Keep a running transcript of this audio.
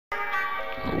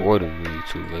What is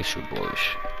YouTube? It's your boy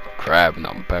Crab, and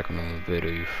I'm back on another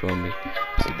video. You feel me?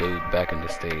 Today back in the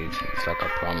stage. It's like I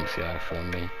promised y'all. You feel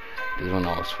me? This is when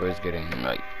I was first getting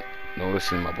like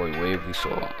noticing my boy Wavy.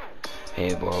 So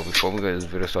hey, bro, before we get this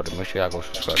video started, make sure y'all go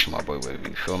subscribe to my boy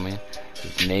Wavy. You feel me?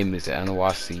 His name is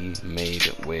NYC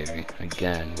Made Wavy.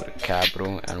 Again, with a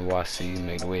capital NYC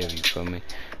Made Wavy. You feel me?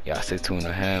 Y'all stay tuned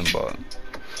to him, but.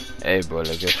 Hey bro,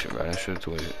 let's get right into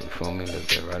it. You feel me? Let's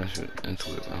get right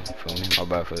into it, bro. You feel me? My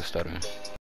bad for the stuttering.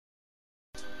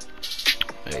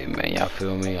 Hey man, y'all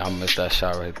feel me? I missed that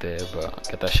shot right there, but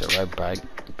get that shit right back.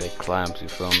 Big clamps, you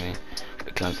feel me?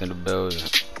 Big clamps in the building.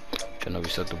 Trying to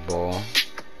reset the ball.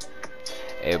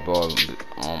 Hey bro,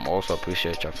 also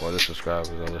appreciate y'all for all the subscribers.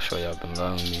 All the show y'all been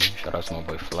loving me. Shout out to my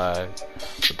boy Flag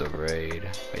with the raid.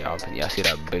 Y'all see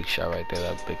that big shot right there,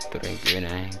 that big 3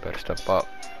 green, you better step up.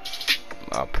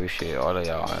 I appreciate all of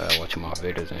y'all watching my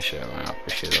videos and shit, man. I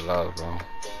appreciate the love, bro.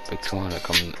 Big 200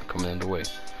 coming in the way.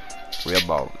 We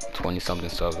about 20 something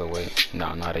subs away.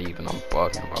 Nah, not even. I'm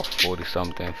bugging about 40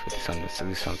 something, 50 something,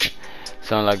 60 something,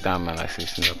 something like that, man. Like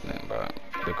 60 something, but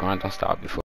the grind don't stop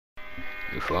before.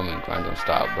 You feel me? Grind don't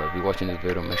stop. But if you're watching this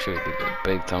video, make sure you give it a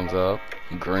big thumbs up,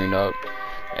 green up.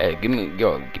 Hey, give me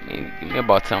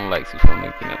about 10 likes, you feel me?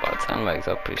 Give me about 10 likes,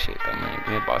 I appreciate that, man. Give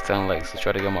me about 10 likes to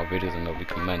try to get my videos and they'll be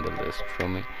commended list, you feel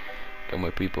me? Get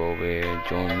more people over here,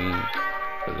 join me,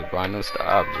 cause the grind don't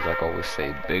stop, just like I always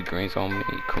say, big greens on me,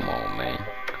 come on,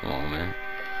 man,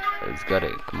 let's get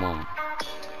it, come on.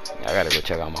 I gotta go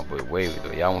check out my boy Wavy,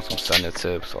 though. Y'all want some Sunday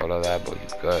tips, all of that, but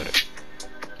you got it,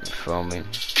 you feel me?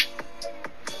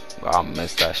 I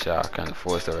missed that shot. I kind of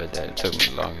forced it right there. It took me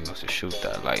long enough to shoot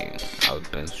that. Like, I was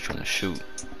been trying to shoot.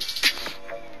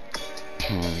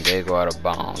 They go out of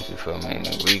bounds, you feel me?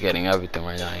 We getting everything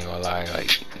right now, I ain't gonna lie.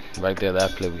 Like, right there, that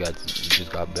play we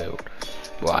just got built.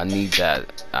 Well, I need that.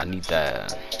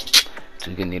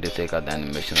 So you need to take out the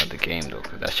animation of the game, though,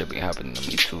 because that should be happening to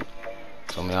me, too.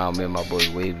 So, me and my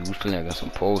boy Wavy, we was playing against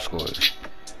some post scores.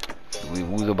 We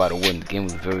was about to win. The game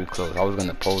was very close. I was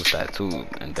gonna post that too,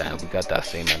 and then we got that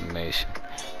same animation.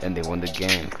 Then they won the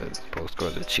game because post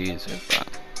scores are cheesy. But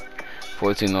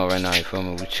 14-0 right now. You feel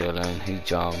me? We chilling. He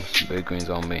jumps. Big greens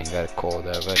on me. Got a call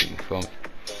that ready. You feel me?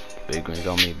 Big greens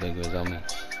on me. Big greens on me.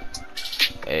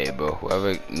 Hey, bro.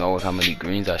 Whoever knows how many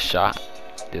greens I shot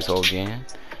this whole game,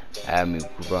 add me.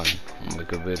 Run. I'm gonna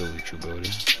make a video with you,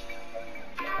 brody.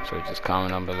 So just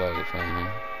comment down below. You feel me?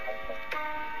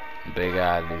 Big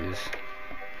ideas.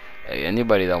 Hey,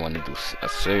 anybody that want to do a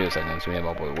serious against me and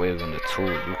my boy Wave on the tool,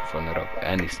 you can find it up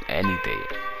any day.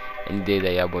 Any day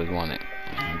that y'all boys want it,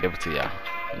 give it to y'all.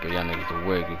 Give y'all niggas the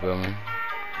work, you feel me?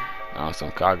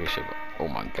 Some cocky shit, but oh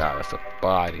my god, that's a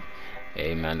body.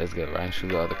 Hey man, let's get right into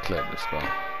the other clip, let's go.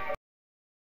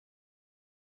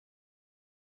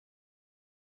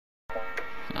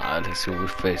 Let's see what we're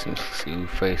facing,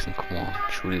 come on,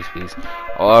 shoot this piece.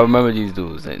 Oh, I remember these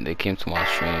dudes, they came to my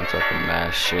stream talking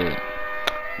mad shit.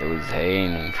 They was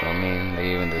hating, you feel me?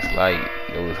 They even dislike.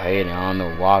 They was hating. I don't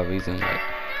know why reason. Like,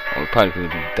 we probably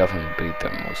could definitely beat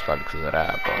them. Most probably because of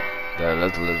that. But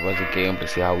let's watch the game to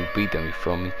see how we beat them. You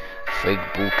feel me? Fake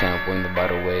boot camp winning by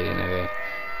the way. Anyway,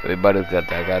 everybody's got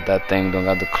that thing. Don't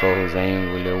got the clothes. They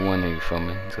ain't really winning. You feel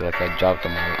me? So like I dropped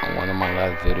them on one of my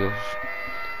last videos.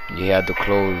 You had to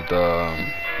close the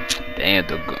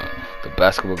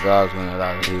basketball guys when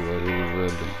he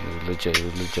was legit. He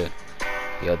was legit.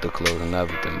 He had the clothes and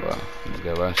everything, bro. Let's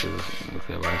get right into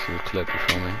the clip, you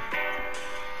feel me?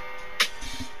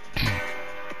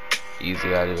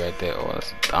 Easy out right there. Oh,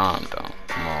 that's a dime, though.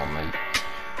 Come on, man.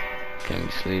 Can't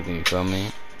be sleeping, you feel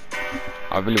me?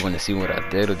 I really want to see what I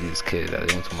did with these kids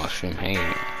that went to my stream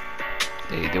hanging.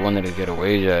 They wanted to get a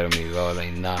wage out of me, bro.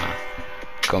 Like, nah.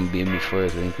 Come beat me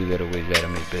first, then you can get a wage out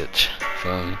of me, bitch.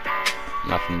 Feel me?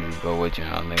 Not for me to go with you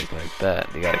and niggas like that.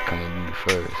 They gotta come and beat me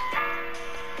first.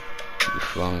 You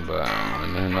feel me, but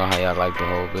I don't know how y'all like the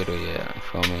whole video yet. You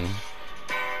feel me?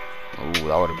 Ooh,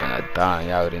 that would have been a dime.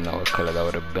 Y'all already know what color that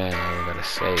would have been. I ain't gotta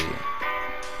say it.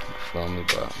 You feel me,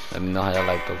 but let me know how y'all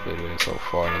like the video so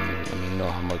far. Let me know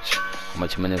how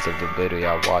much minutes of the video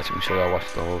y'all watch. Make sure y'all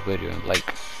watch the whole video and like.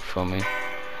 You feel me?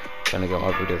 Trying to get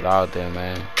my videos out there,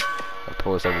 man. I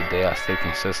post every day. I stay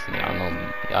consistent. Y'all know me.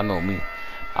 Y'all know me.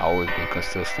 I always been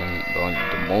consistent.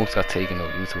 The most I taken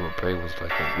of YouTube break was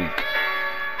like a week.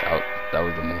 That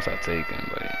was the most I've taken,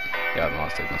 but y'all know I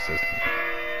stay consistent.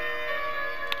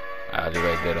 I just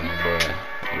right there to my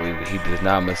boy. He does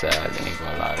not miss an alley, ain't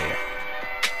gonna lie to you.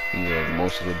 He has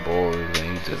most of the boys,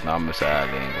 and he does not miss an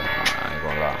alley, I ain't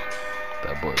gonna lie.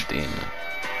 That boy demon.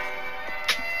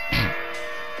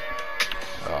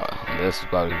 This is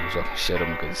probably was talking shit up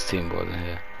because his team wasn't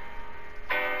here.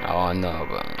 I don't know,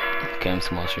 but he came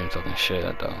to my stream talking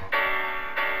shit though.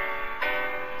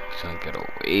 Trying to get a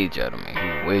wage out of me.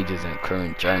 He wages in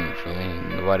current gen, feel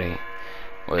me? Nobody.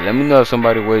 Wait, let me know if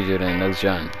somebody wagered in next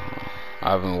gen.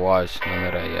 I haven't watched none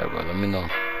of that yet, but let me know.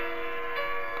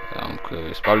 I'm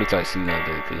curious. Probably Tyceno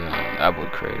did, cause you know that boy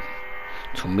crazy.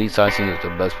 To me, Tyceno is the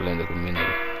best player in the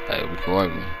community. Like, we can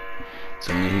argue.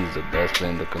 To me, he's the best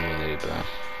player in the community, bro.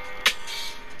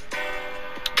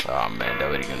 Oh man, that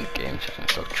would in the game session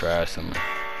so trash to me.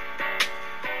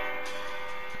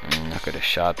 I could have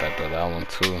shot that though, that one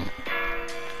too.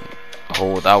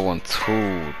 Hold that one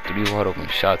too. 3 wide open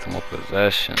shots in my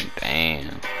possession.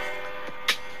 Damn.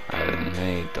 I didn't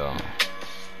need though.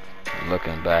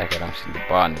 Looking back at him, see the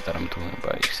botness that I'm doing,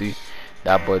 but you see,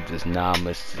 that boy does not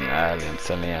miss an alley. I'm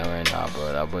telling you right now,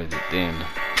 bro. That boy's a demon.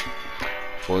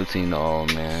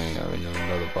 14-0, man. I already know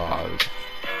another ball.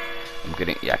 I'm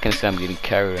getting, yeah, I can say I'm getting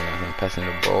carried and I'm passing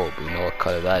the ball, but you know what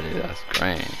color that is? That's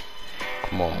green.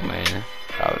 Come on, man.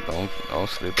 Don't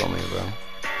sleep on me, bro.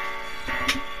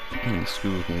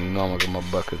 Excuse me, you know I'm gonna get my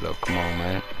buckets up. Come on,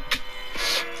 man.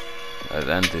 Let's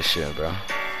end this shit, bro.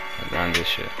 Let's end this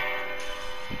shit.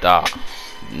 Dog.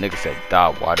 Nigga said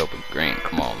dog wide open green.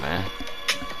 Come on, man.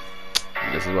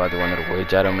 This is why they wanted to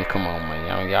wage out on me. Come on,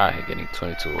 man. Y'all here getting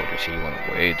 22 over shit. You wanna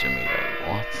wage on me? Like,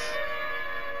 what?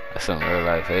 That's some real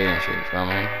life hating shit, you feel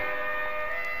me?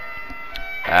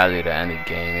 Alley to end the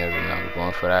game every night. We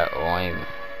going for that. Oh, I ain't even.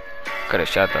 Could have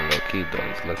shot that little kid though.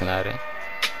 He's looking at it.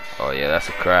 Oh, yeah, that's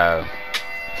a crab.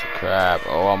 That's a crab.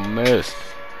 Oh, I missed.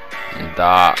 And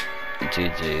dot.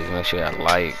 GG's. Make sure you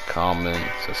like, comment,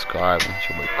 subscribe. And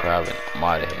show me crabbing. I'm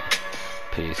out of here.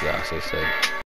 Peace, y'all. Stay safe.